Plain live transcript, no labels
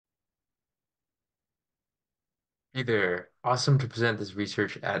Hey there. Awesome to present this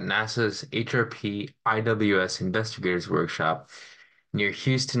research at NASA's HRP IWS Investigators Workshop near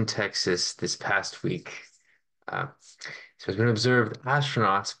Houston, Texas this past week. So it's been observed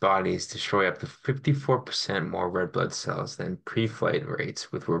astronauts' bodies destroy up to 54% more red blood cells than pre-flight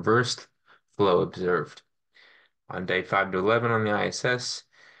rates with reversed flow observed. On day 5 to 11 on the ISS,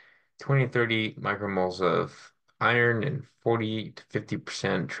 20 to 30 micromoles of iron and 40 to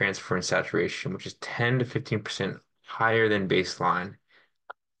 50% transfer and saturation, which is 10 to 15% higher than baseline.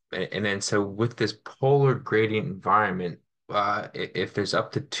 And then so with this polar gradient environment, if there's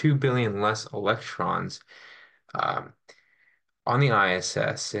up to 2 billion less electrons um, on the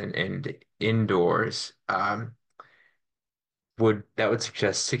ISS and indoors, would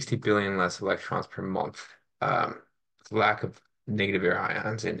suggest 60 billion less electrons per month. Um, Lack of negative air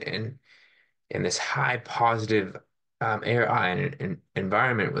ions in this high positive air ion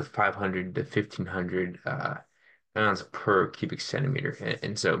environment with 500 to 1500 ions per cubic centimeter.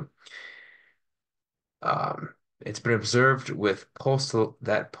 And so it's been observed with pulsed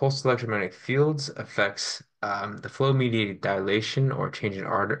electromagnetic fields affects the flow-mediated dilation or change in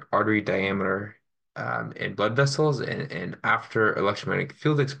artery diameter in blood vessels. And after electromagnetic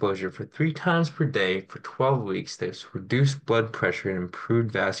field exposure for 3 times per day for 12 weeks, there's reduced blood pressure and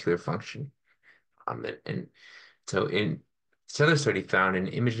improved vascular function. And so in this other study found in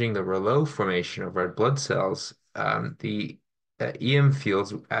imaging the Rayleigh formation of red blood cells, the EM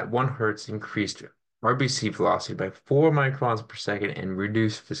fields at 1 hertz increased RBC velocity by 4 microns per second and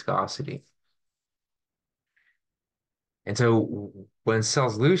reduced viscosity. And so when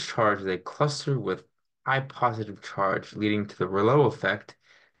cells lose charge, they cluster with high positive charge, leading to the Rayleigh effect,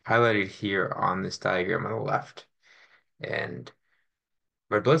 highlighted here on this diagram on the left. And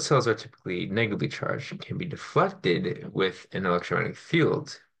red blood cells are typically negatively charged and can be deflected with an electromagnetic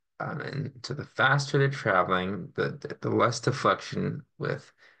field. And so the faster they're traveling, the less deflection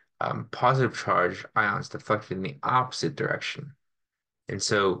with positive charge ions deflected in the opposite direction. And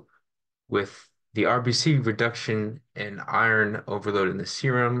so with the RBC reduction in iron overload in the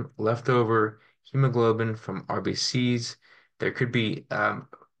serum, leftover hemoglobin from RBCs, there could be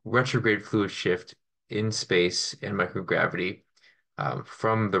retrograde fluid shift in space and microgravity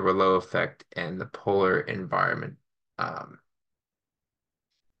from the Rayleigh effect and the polar environment. Um,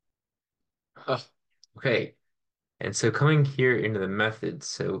 oh, okay, and so coming here into the methods,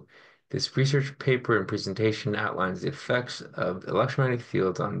 so this research paper and presentation outlines the effects of electromagnetic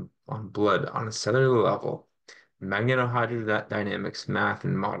fields on blood on a cellular level, magnetohydrodynamics, math,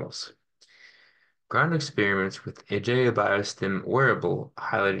 and models. Ground experiments with a J biostim wearable,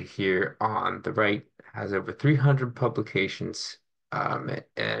 highlighted here on the right, has over 300 publications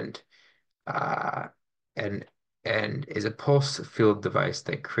and uh, and and is a pulse field device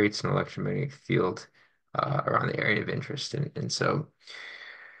that creates an electromagnetic field around the area of interest. And so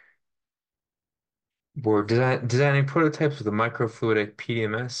we're designing prototypes with a microfluidic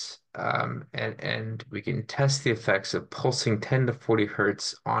PDMS, and we can test the effects of pulsing 10 to 40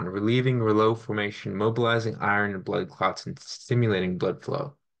 hertz on relieving Rayleigh formation, mobilizing iron and blood clots, and stimulating blood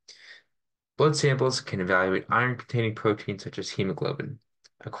flow. Blood samples can evaluate iron-containing proteins such as hemoglobin.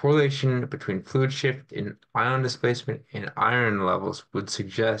 A correlation between fluid shift in ion displacement and iron levels would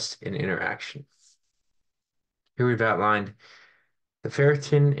suggest an interaction. Here we've outlined the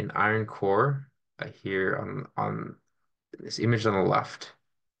ferritin and iron core here on this image on the left.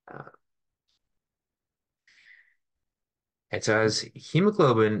 Uh, and so as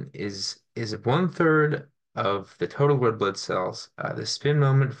hemoglobin is 1/3 of the total red blood cells, the spin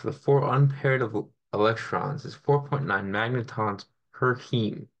moment for the four unpaired of electrons is 4.9 magnetons per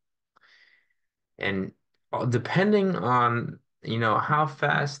heme. And depending on, how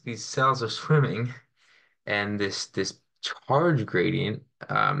fast these cells are swimming and this charge gradient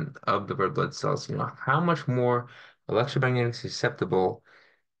of the red blood cells, how much more electromagnetic susceptible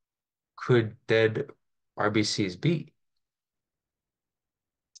could dead RBCs be?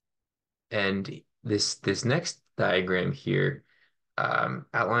 And this next diagram here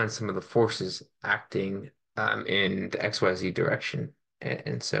outlines some of the forces acting in the XYZ direction.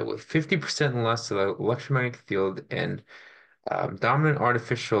 And so with 50% less of the electromagnetic field and dominant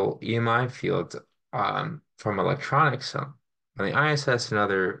artificial EMI fields from electronics on the ISS and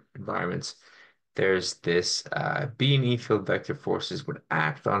other environments, there's this B and E field vector forces would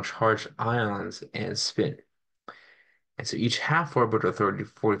act on charged ions and spin. And so each half orbit or 30 to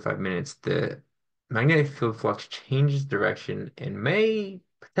 45 minutes, the magnetic field flux changes direction and may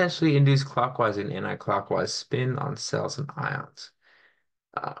potentially induce clockwise and anti-clockwise spin on cells and ions.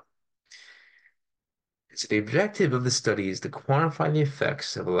 Uh, So the objective of the study is to quantify the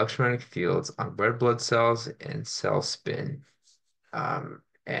effects of electromagnetic fields on red blood cells and cell spin,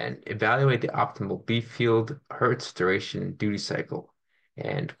 and evaluate the optimal B field, Hertz duration, duty cycle,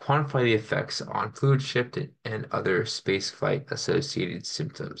 and quantify the effects on fluid shift and other spaceflight associated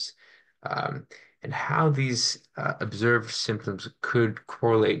symptoms, um, and how these observed symptoms could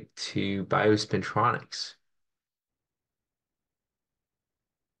correlate to biospintronics.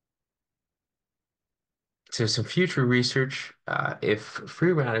 So some future research, if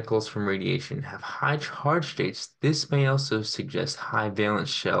free radicals from radiation have high charge states, this may also suggest high valence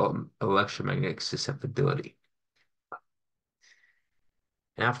shell electromagnetic susceptibility.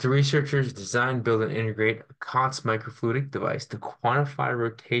 And after researchers design, build, and integrate a COTS microfluidic device to quantify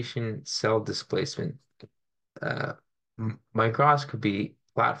rotation cell displacement, uh, microscopy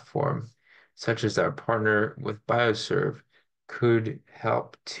platform, such as our partner with Bioserve, could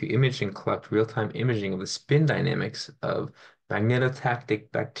help to image and collect real-time imaging of the spin dynamics of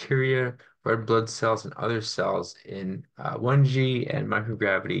magnetotactic bacteria, red blood cells, and other cells in 1G and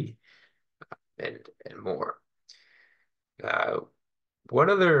microgravity and more. Uh, what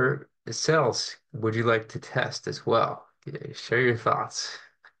other cells would you like to test as well? Share your thoughts.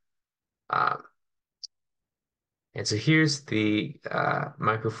 Um, and so here's the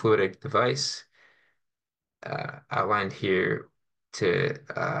microfluidic device outlined here to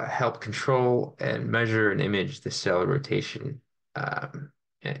help control and measure and image the cell rotation.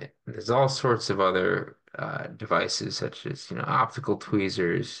 And there's all sorts of other devices, such as optical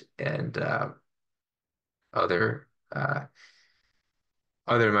tweezers and other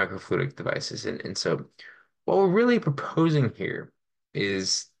other microfluidic devices. And so what we're really proposing here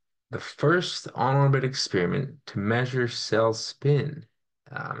is the first on-orbit experiment to measure cell spin,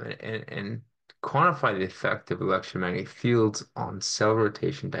 and quantify the effect of electromagnetic fields on cell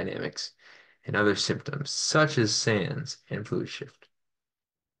rotation dynamics and other symptoms, such as SANS and fluid shift,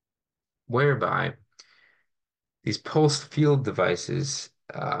 whereby these pulsed field devices,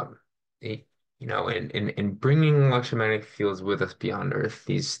 it, in bringing electromagnetic fields with us beyond Earth,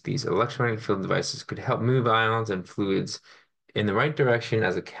 these electromagnetic field devices could help move ions and fluids in the right direction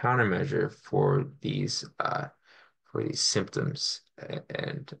as a countermeasure for these symptoms,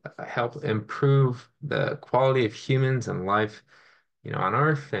 and help improve the quality of humans and life, on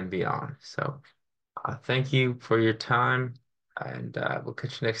Earth and beyond. So, thank you for your time, and we'll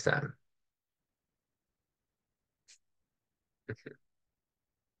catch you next time.